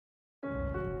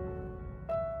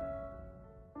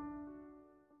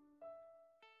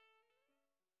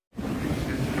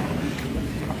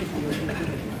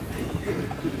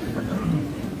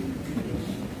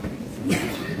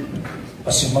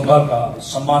पश्चिम बंगाल का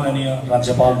सम्माननीय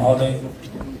राज्यपाल महोदय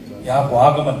यहाँ को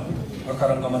आगमन गोर्खा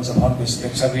मंच भवनको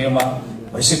प्रेक्षागृहमा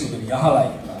भइसकेको यहाँलाई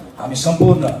हामी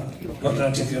सम्पूर्ण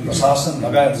गोर्खाल्यान्ड क्षेत्रीय प्रशासन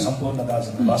लगायत सम्पूर्ण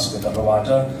दार्जिलिङवासीको तर्फबाट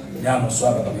न्यानो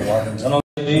स्वागत अभिवादन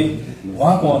जनाउँदै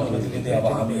उहाँको अनुमति लिँदै अब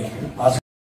हामी आज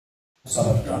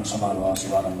शपथ ग्रहण समारोह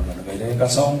शुभारम्भ गर्न गइरहेका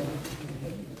छौं।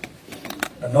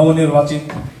 नवनिर्वाचित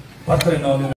भर्खरै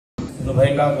नवनिर्वाचित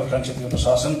हुनुभएका गोर्खाल्यान्ड क्षेत्रीय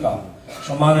प्रशासनका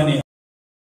सम्माननीय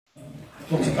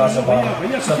मुख्य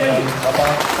कार्यपालक सदन थापा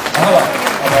उहाँलाई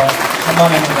अब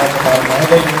सम्माननीय राज्यपाल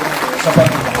महोदयले शपथ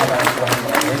ग्रहण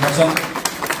गरिरहेका छन्।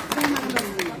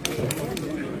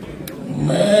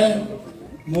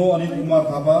 म अनित कुमार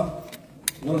थापा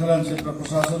गोर्खाल्यान्ड क्षेत्र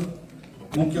प्रशासन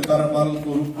मुख्य कार्यपालकको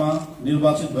रूपमा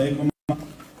निर्वाचित भएकोमा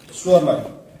ईश्वरलाई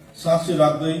साक्षी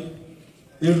राख्दै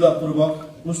दृढतापूर्वक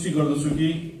पुष्टि गर्दछु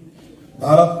कि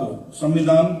भारतको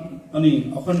संविधान अनि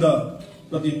अखण्ड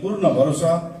प्रति पूर्ण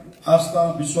भरोसा आस्था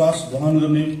विश्वास वहन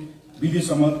गर्ने विधि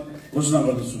सम्मत घोषणा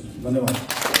गर्दछु। धन्यवाद।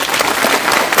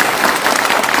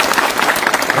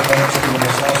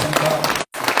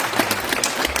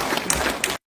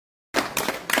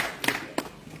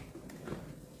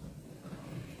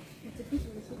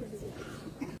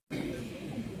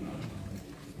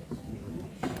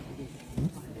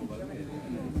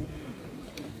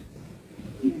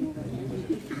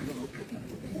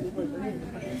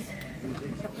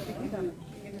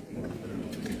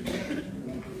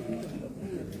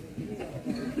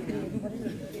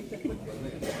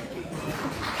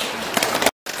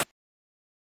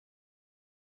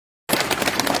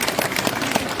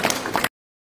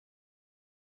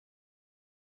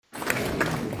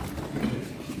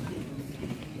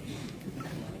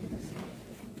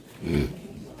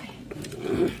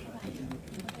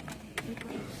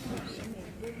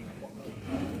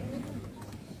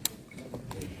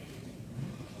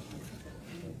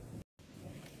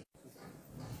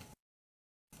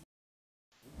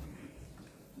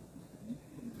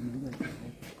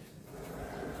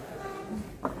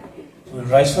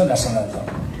 राइस फर नेशनल एन्थम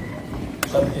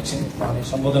सर एकछिन उहाँले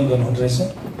सम्बोधन गर्नुहुँदो रहेछ।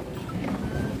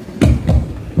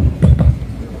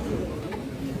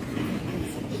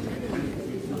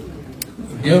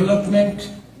 Development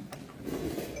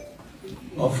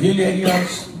of hill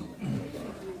areas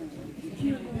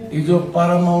is of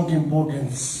paramount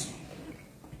importance.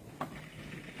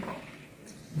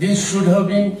 This should have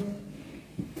been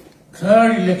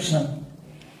third election.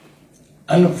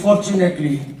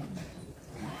 Unfortunately,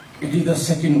 it is the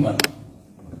second one.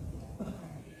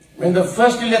 When the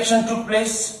first election took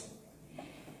place,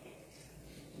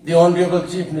 the Honorable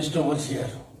Chief Minister was here.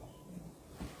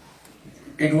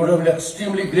 It would have been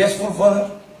extremely graceful for her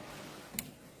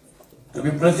to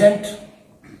be present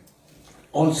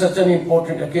on such an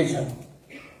important occasion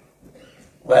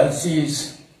while she is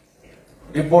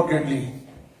reportedly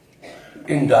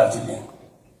in Darjeeling.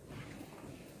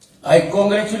 I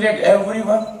congratulate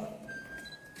everyone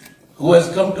who has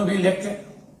come to be elected.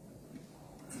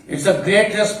 It's a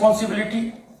great responsibility.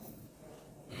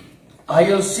 I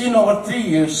have seen over 3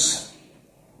 years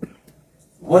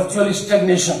virtual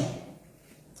stagnation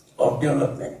of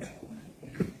development.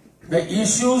 The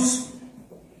issues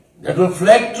that will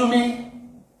flag to me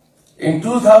in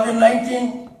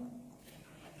 2019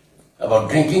 about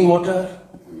drinking water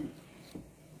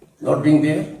not being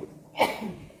there,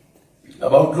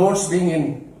 about roads being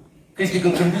in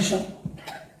critical condition,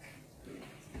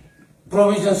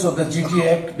 provisions of the GTA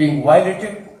Act being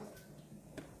violated,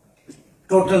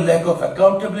 total lack of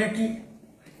accountability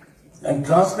and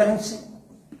transparency,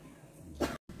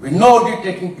 with no audit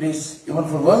taking place even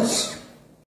for once,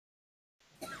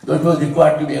 though it was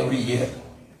required to be every year.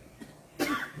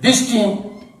 This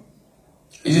team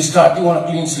is starting on a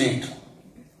clean slate.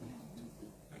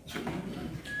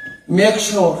 Make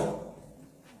sure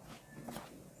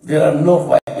there are no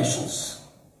violations.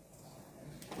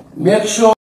 Make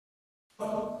sure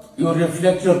you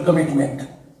reflect your commitment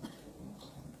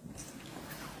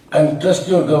and trust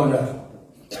your governor.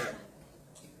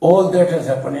 All that has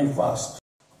happened in past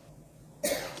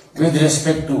with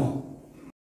respect to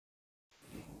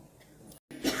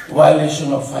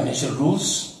violation of financial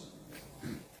rules,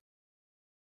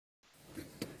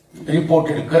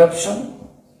 reported corruption,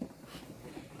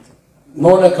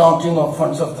 non-accounting of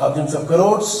funds of thousands of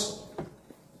crores,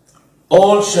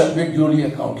 all shall be duly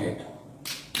accounted.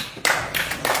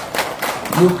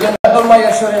 You can have my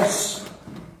assurance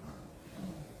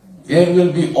there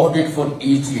will be audit for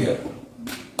each year.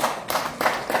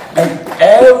 And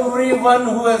everyone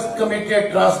who has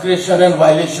committed transgression and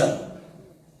violation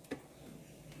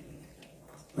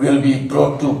will be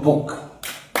brought to book.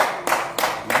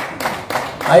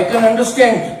 I can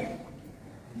understand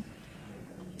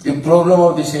the problem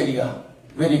of this area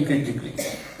very critically.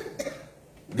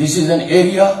 This is an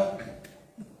area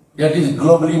that is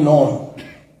globally known.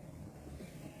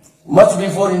 Much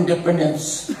before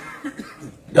independence,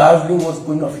 Darjeeling was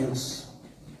Queen of Hills.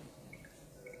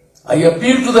 I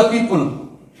appeal to the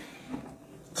people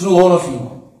through all of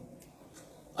you.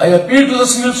 I appeal to the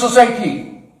civil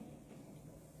society.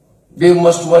 They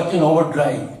must work in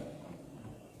overdrive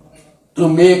to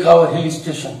make our hill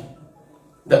station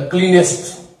the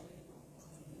cleanest.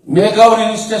 Make our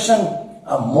hill station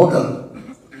a model.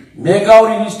 Make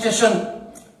our hill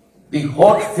station the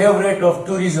hot favorite of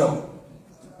tourism.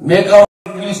 Make our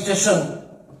hill station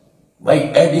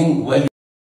by adding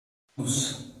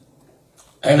values.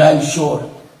 And I am sure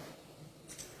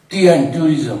tea and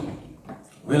tourism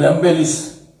will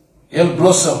embellish, will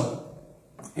blossom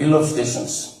hill of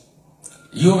stations.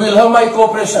 You will have my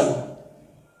cooperation.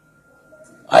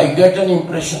 I get an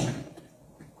impression.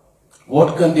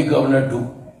 What can the governor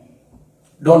do?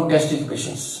 Don't test his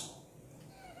patience.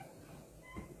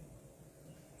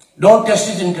 Don't test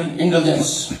his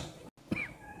indulgence.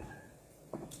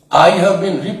 I have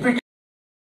been repeatedly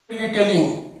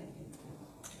telling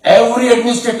every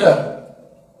administrator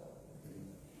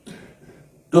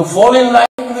to fall in line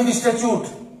with the statute.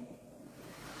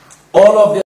 All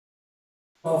of them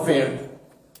have failed.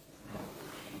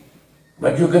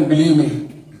 But you can believe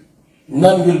me,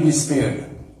 none will be spared.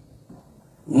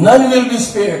 None will be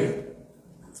spared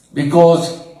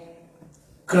because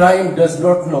crime does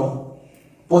not know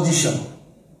position.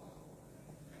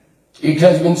 It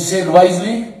has been said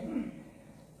wisely,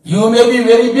 you may be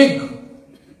very big.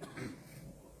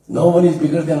 No one is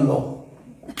bigger than law.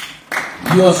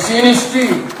 You have seen history,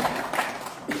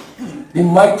 the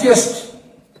mightiest,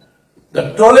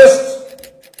 the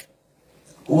tallest,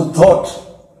 who thought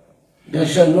they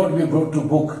shall not be brought to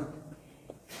book,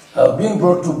 have been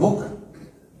brought to book,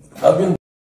 have been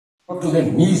brought to their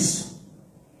knees.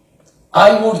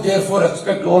 I would therefore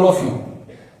expect all of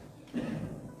you,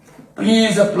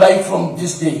 please apply from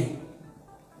this day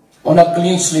on a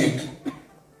clean slate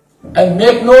and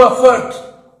make no effort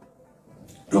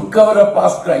to cover up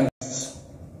past crimes.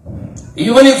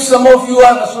 Even if some of you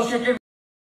are associated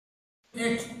with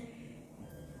it,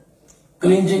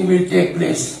 cleansing will take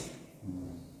place.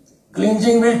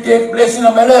 Cleansing will take place in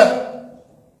a manner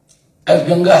as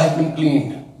Ganga has been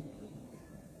cleaned.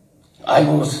 I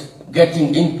was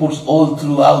getting inputs all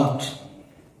throughout.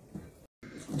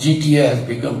 GTA has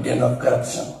become den of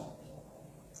corruption,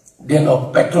 den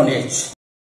of patronage,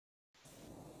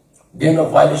 den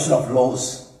of violation of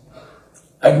laws,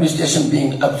 administration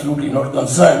being absolutely not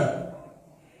concerned.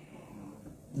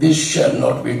 This shall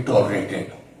not be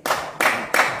tolerated.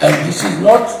 And this is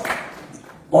not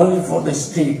only for the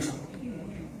state,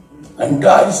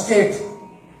 entire state.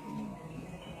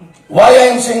 Why I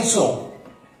am saying so?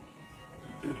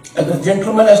 As the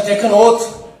gentleman has taken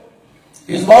oath,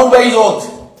 he is bound by his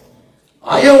oath.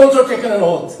 I have also taken an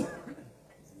oath.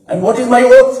 And what is my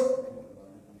oath?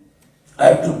 I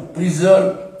have to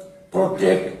preserve,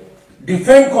 protect,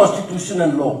 defend constitution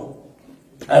and law.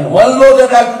 And one law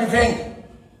that I have to defend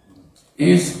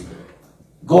is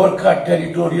Gorkha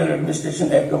Territorial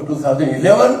Administration Act of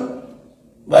 2011,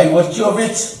 by virtue of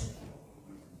which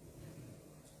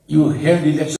you held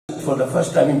elections for the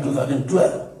first time in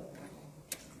 2012.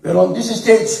 Where on this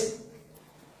stage,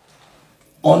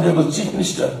 Honorable Chief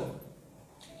Minister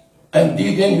and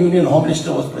the then Union Home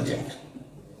Minister was present.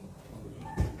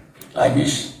 I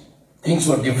wish things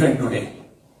were different today.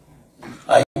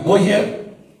 I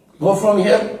go from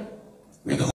here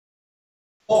with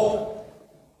hope,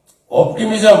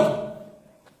 optimism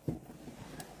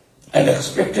and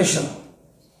expectation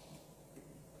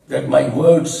that my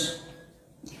words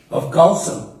of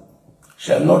counsel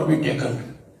shall not be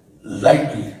taken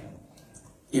lightly.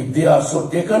 If they are so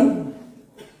taken,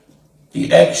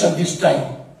 the action this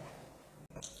time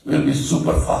will be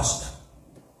super fast.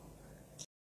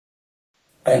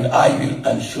 And I will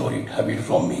ensure it, have it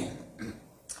from me.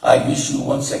 I wish you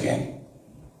once again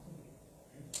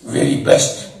very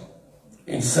best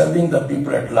in serving the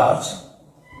people at large,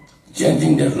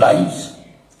 changing their lives,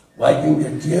 wiping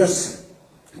their tears,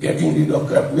 getting rid of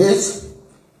corrupt ways,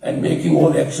 and making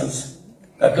all actions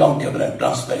accountable and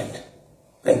transparent.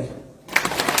 Thank you.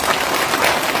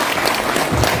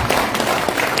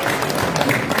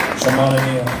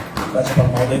 सम्माननीय राज्यपाल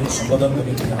महोदयको सम्बोधनको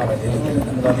निम्ति यहाँलाई धेरै धेरै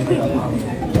धन्यवाद दिँदै अब हामी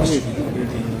राष्ट्रगीतको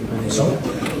निम्ति हुनेछौँ।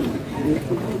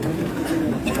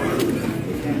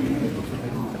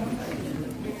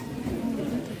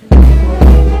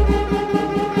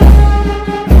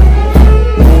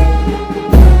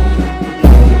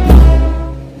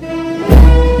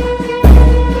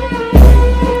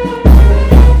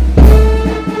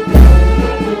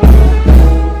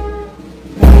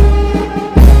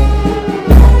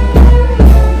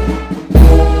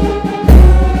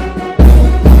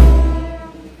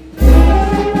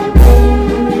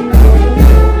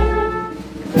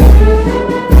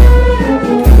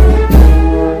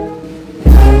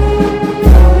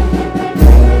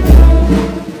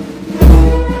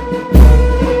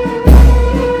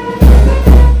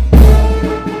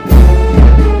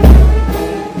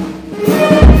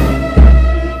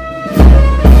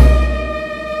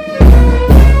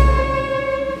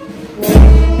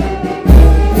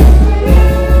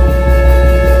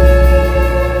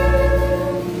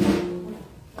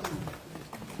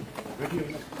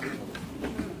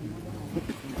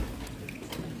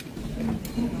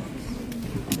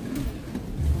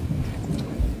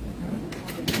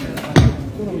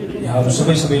 यहाँहरू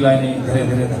सबैलाई नै धेरै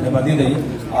धेरै धन्यवाद दिँदै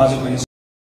आजको